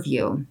serve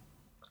you?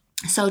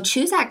 So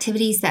choose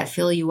activities that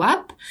fill you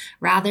up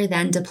rather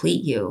than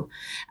deplete you.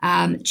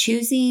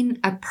 Choosing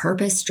a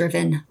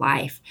purpose-driven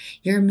life.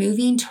 You're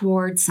moving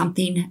towards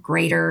something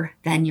greater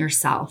than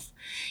yourself.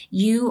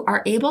 You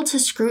are able to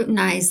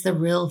scrutinize the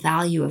real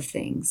value of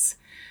things.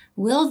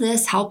 Will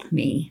this help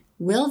me?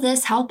 Will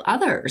this help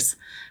others?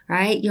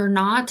 Right? You're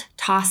not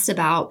tossed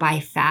about by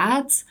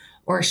fads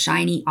or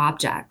shiny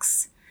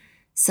objects.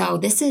 So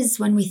this is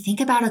when we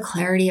think about a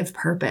clarity of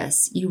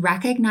purpose. You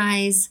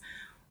recognize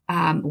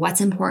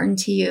what's important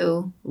to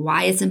you,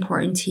 why it's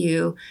important to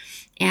you,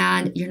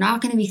 and you're not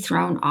going to be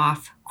thrown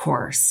off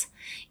course.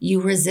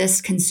 You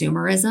resist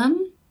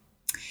consumerism.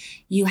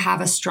 You have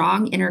a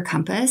strong inner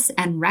compass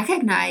and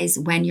recognize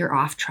when you're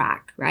off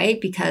track, right?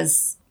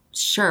 Because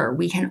sure,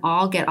 we can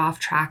all get off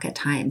track at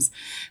times,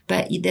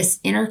 but this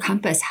inner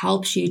compass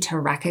helps you to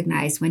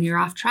recognize when you're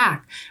off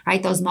track,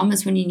 right? Those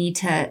moments when you need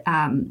to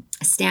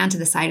stand to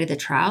the side of the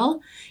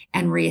trail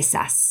and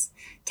reassess.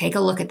 Take a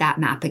look at that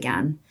map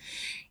again.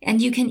 And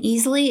you can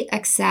easily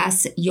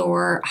access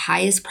your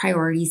highest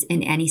priorities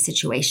in any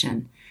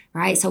situation,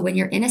 right? So when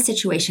you're in a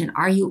situation,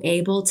 are you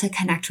able to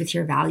connect with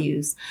your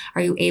values?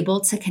 Are you able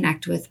to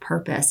connect with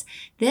purpose?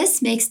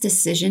 This makes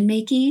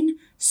decision-making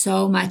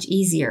so much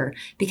easier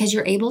because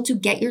you're able to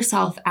get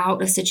yourself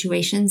out of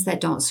situations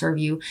that don't serve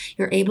you.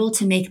 You're able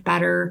to make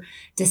better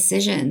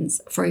decisions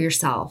for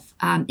yourself,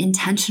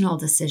 intentional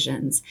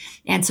decisions.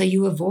 And so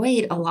you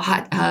avoid a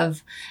lot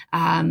of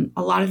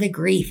the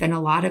grief and a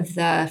lot of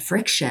the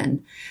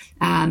friction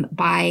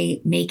by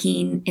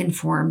making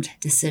informed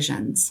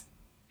decisions.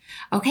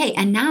 Okay,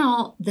 and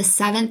now the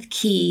 7th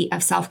key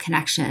of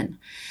self-connection.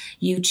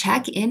 You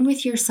check in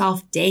with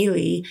yourself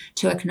daily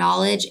to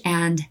acknowledge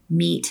and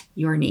meet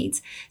your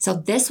needs. So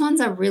this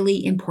one's a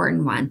really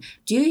important one.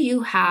 Do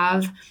you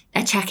have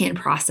a check-in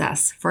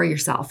process for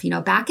yourself? You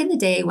know, back in the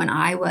day when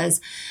I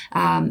was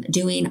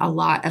doing a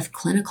lot of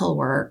clinical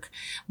work,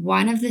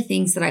 one of the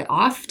things that I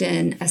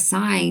often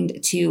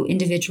assigned to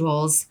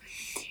individuals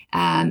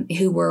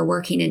who were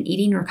working in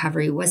eating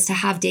recovery was to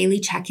have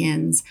daily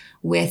check-ins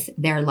with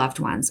their loved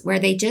ones, where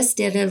they just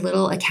did a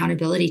little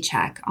accountability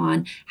check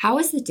on how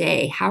was the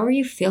day? How are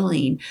you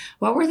feeling?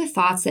 What were the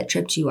thoughts that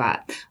tripped you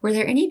up? Were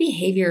there any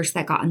behaviors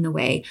that got in the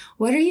way?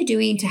 What are you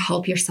doing to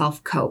help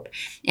yourself cope?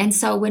 And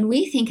so when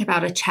we think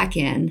about a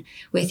check-in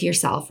with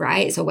yourself,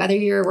 right? So whether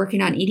you're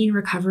working on eating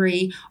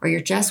recovery or you're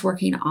just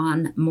working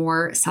on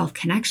more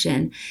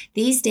self-connection,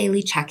 these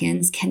daily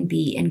check-ins can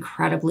be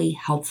incredibly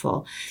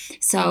helpful.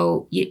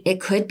 So it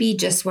could be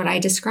just what I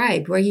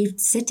described, where you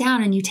sit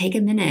down and you take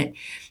a minute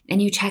and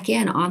you check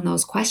in on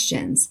those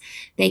questions.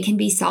 They can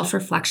be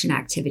self-reflection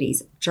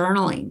activities,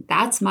 journaling.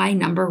 That's my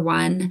number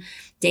one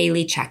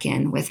daily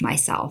check-in with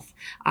myself.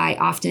 I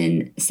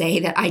often say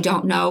that I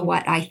don't know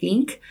what I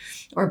think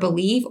or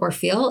believe or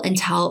feel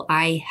until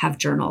I have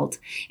journaled.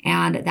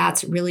 And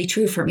that's really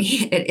true for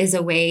me. It is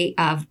a way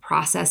of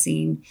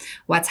processing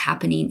what's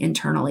happening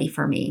internally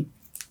for me.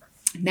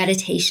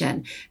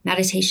 Meditation.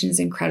 Meditation is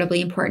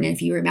incredibly important. And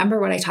if you remember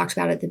what I talked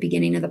about at the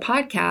beginning of the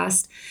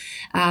podcast,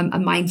 a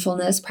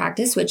mindfulness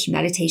practice, which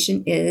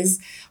meditation is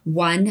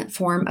one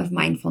form of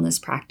mindfulness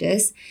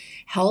practice,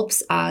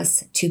 helps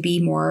us to be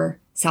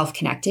more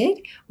self-connected,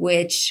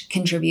 which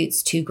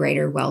contributes to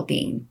greater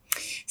well-being.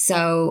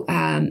 So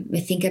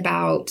think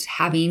about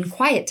having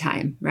quiet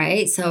time,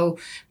 right? So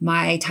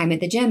my time at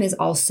the gym is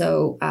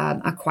also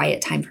a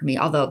quiet time for me,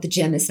 although the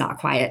gym is not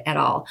quiet at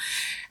all.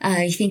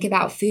 You think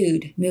about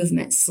food,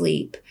 movement,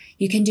 sleep.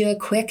 You can do a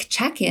quick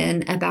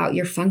check-in about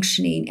your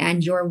functioning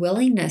and your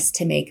willingness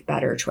to make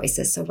better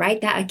choices. So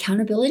write that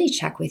accountability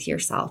check with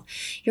yourself.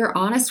 You're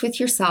honest with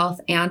yourself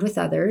and with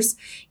others.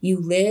 You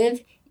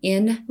live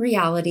in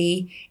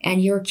reality,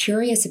 and you're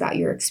curious about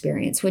your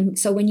experience.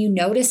 When you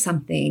notice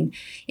something,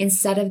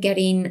 instead of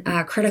getting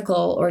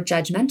critical or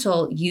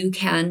judgmental, you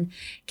can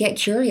get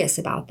curious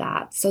about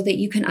that so that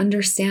you can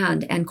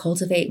understand and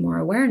cultivate more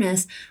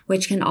awareness,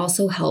 which can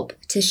also help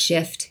to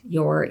shift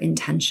your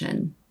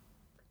intention.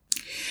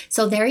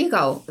 So there you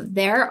go.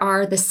 There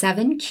are the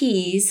 7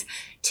 keys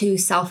to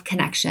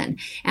self-connection.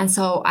 And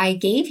so I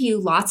gave you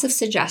lots of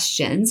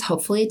suggestions.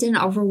 Hopefully it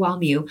didn't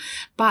overwhelm you,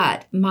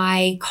 but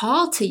my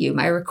call to you,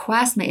 my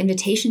request, my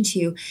invitation to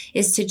you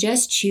is to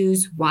just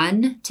choose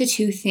 1 to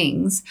 2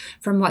 things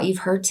from what you've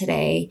heard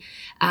today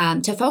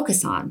to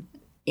focus on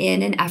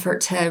in an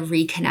effort to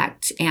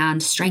reconnect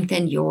and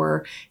strengthen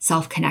your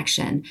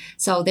self-connection.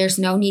 So there's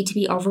no need to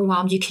be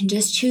overwhelmed. You can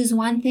just choose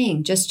one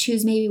thing. Just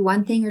choose maybe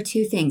one thing or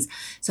 2 things.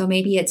 So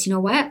maybe it's, you know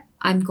what?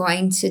 I'm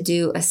going to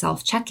do a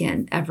self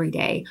check-in every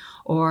day,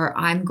 or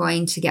I'm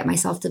going to get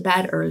myself to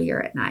bed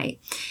earlier at night.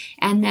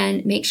 And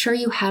then make sure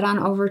you head on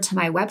over to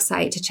my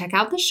website to check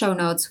out the show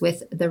notes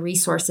with the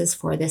resources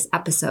for this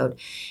episode.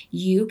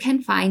 You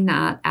can find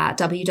that at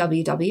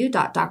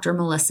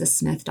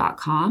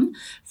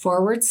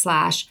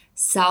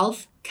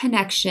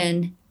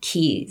www.drmelissasmith.com/self-connection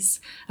keys.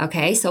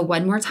 Okay, so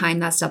one more time,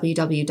 that's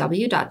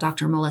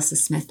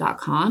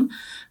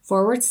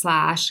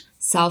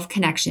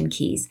www.drmelissasmith.com/self-connection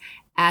keys.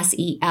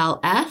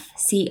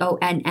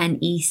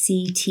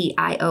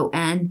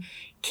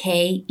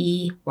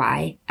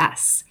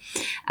 SELF-CONNECTIONKEYS.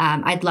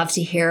 I'd love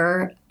to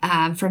hear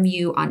from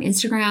you on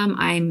Instagram.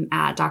 I'm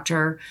at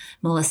Dr.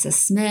 Melissa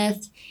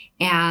Smith.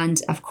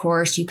 And of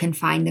course, you can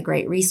find the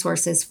great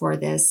resources for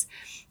this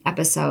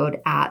episode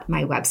at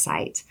my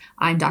website.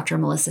 I'm Dr.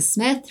 Melissa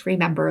Smith.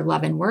 Remember,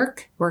 love and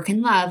work, work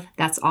and love.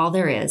 That's all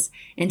there is.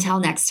 Until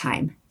next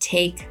time,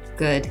 take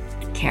good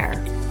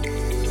care.